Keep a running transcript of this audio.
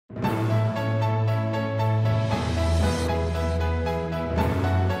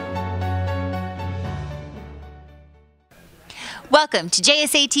Welcome to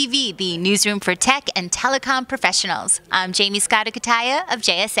JSA TV, the newsroom for tech and telecom professionals. I'm Jamie Scotto-Kataya of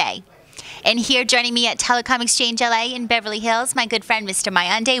JSA. And here joining me at Telecom Exchange LA in Beverly Hills, my good friend, Mr.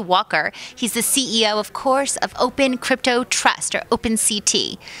 Mayande Walker. He's the CEO, of course, of OpenCryptoTrust, or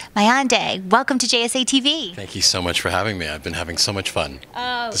OpenCT. Mayande, welcome to JSA TV. Thank you so much for having me. I've been having so much fun.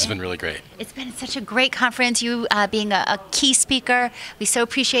 This has been really great. It's been such a great conference, you being a key speaker. We so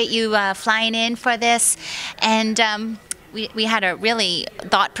appreciate you flying in for this. And we had a really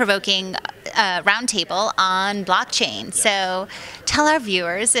thought-provoking roundtable on blockchain. Yes. So tell our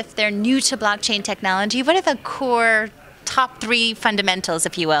viewers, if they're new to blockchain technology, what are the core top three fundamentals,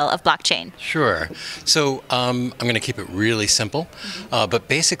 if you will, of blockchain? Sure. So I'm going to keep it really simple, but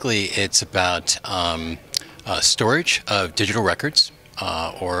basically it's about storage of digital records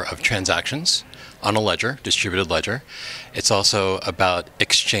or of transactions on a ledger, distributed ledger. It's also about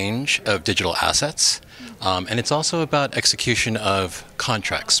exchange of digital assets, and it's also about execution of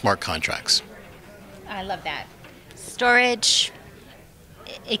contracts, smart contracts. I love that. Storage,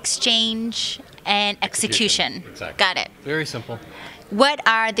 exchange, and execution. Exactly. Got it. Very simple. What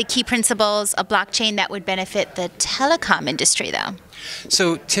are the key principles of blockchain that would benefit the telecom industry, though?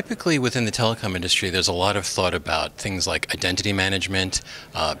 So typically within the telecom industry, there's a lot of thought about things like identity management,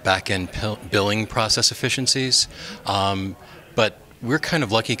 back-end billing process efficiencies, but we're kind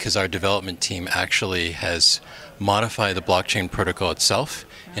of lucky because our development team actually has modified the blockchain protocol itself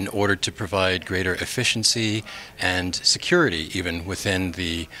in order to provide greater efficiency and security even within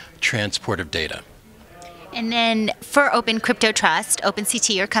the transport of data. And then for OpenCryptoTrust,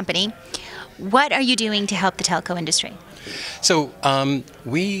 OpenCT, your company, what are you doing to help the telco industry? So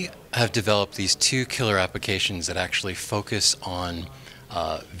we have developed these two killer applications that actually focus on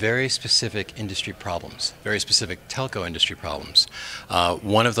very specific industry problems, very specific telco industry problems.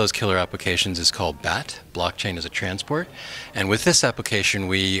 One of those killer applications is called BAT, Blockchain as a Transport. And with this application,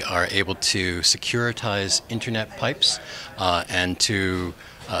 we are able to securitize internet pipes and to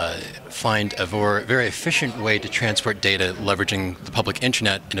find a very efficient way to transport data leveraging the public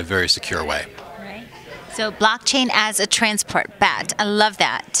internet in a very secure way. Right. So blockchain as a transport, BAT. I love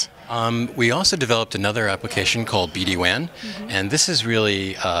that. We also developed another application called BD-WAN, and this is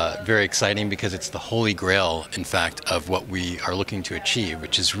really very exciting because it's the holy grail, in fact, of what we are looking to achieve,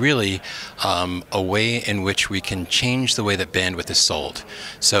 which is really a way in which we can change the way that bandwidth is sold.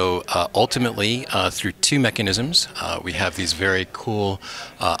 So ultimately, through two mechanisms, we have these very cool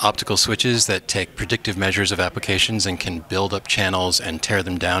optical switches that take predictive measures of applications and can build up channels and tear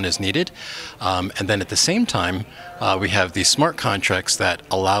them down as needed. And then at the same time, we have these smart contracts that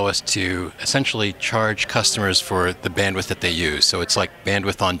allow us to essentially charge customers for the bandwidth that they use. So it's like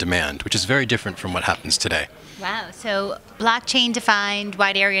bandwidth on demand, which is very different from what happens today. Wow. So blockchain-defined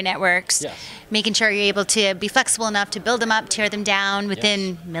wide area networks, yes. Making sure you're able to be flexible enough to build them up, tear them down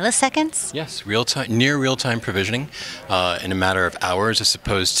within milliseconds? Yes, near real-time provisioning in a matter of hours as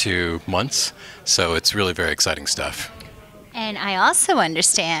opposed to months. So it's really very exciting stuff. And I also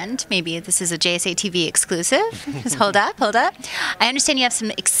understand, maybe this is a JSA TV exclusive, just hold up. I understand you have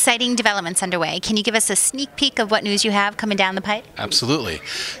some exciting developments underway. Can you give us a sneak peek of what news you have coming down the pipe? Absolutely.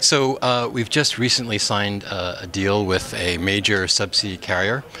 So we've just recently signed a deal with a major subsea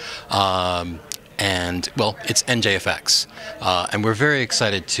carrier. And, well, it's NJFX. And we're very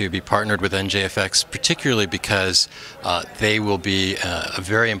excited to be partnered with NJFX, particularly because they will be a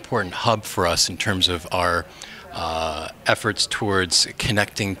very important hub for us in terms of our efforts towards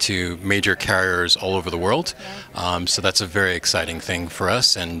connecting to major carriers all over the world. So that's a very exciting thing for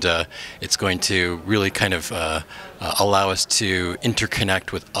us, and it's going to really kind of allow us to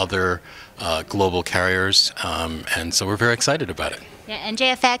interconnect with other global carriers, and so we're very excited about it. Yeah,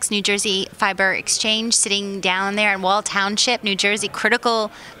 NJFX, New Jersey Fiber Exchange, sitting down there in Wall Township, New Jersey, critical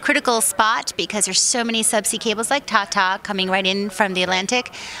spot because there's so many subsea cables like Tata coming right in from the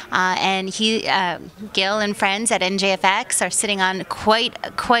Atlantic, and Gil and friends at NJFX are sitting on quite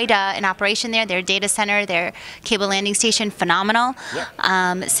an operation there. Their data center, their cable landing station, phenomenal.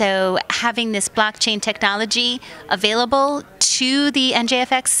 Yeah. So having this blockchain technology available to the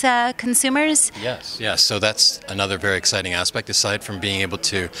NJFX consumers? Yes. So that's another very exciting aspect, aside from being able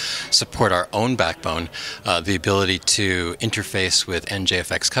to support our own backbone, the ability to interface with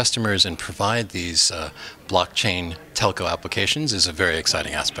NJFX customers and provide these blockchain telco applications is a very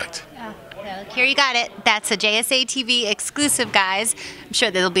exciting aspect. Well, here you got it. That's a JSA TV exclusive, guys. I'm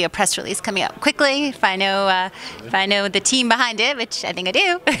sure there'll be a press release coming up quickly if I know the team behind it, which I think I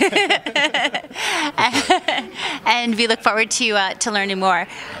do. And we look forward to learning more.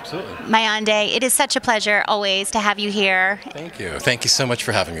 Absolutely. Mayande, it is such a pleasure always to have you here. Thank you. Thank you so much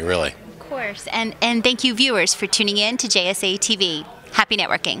for having me, really. course. And thank you, viewers, for tuning in to JSA TV. Happy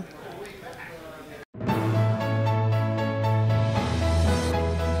networking.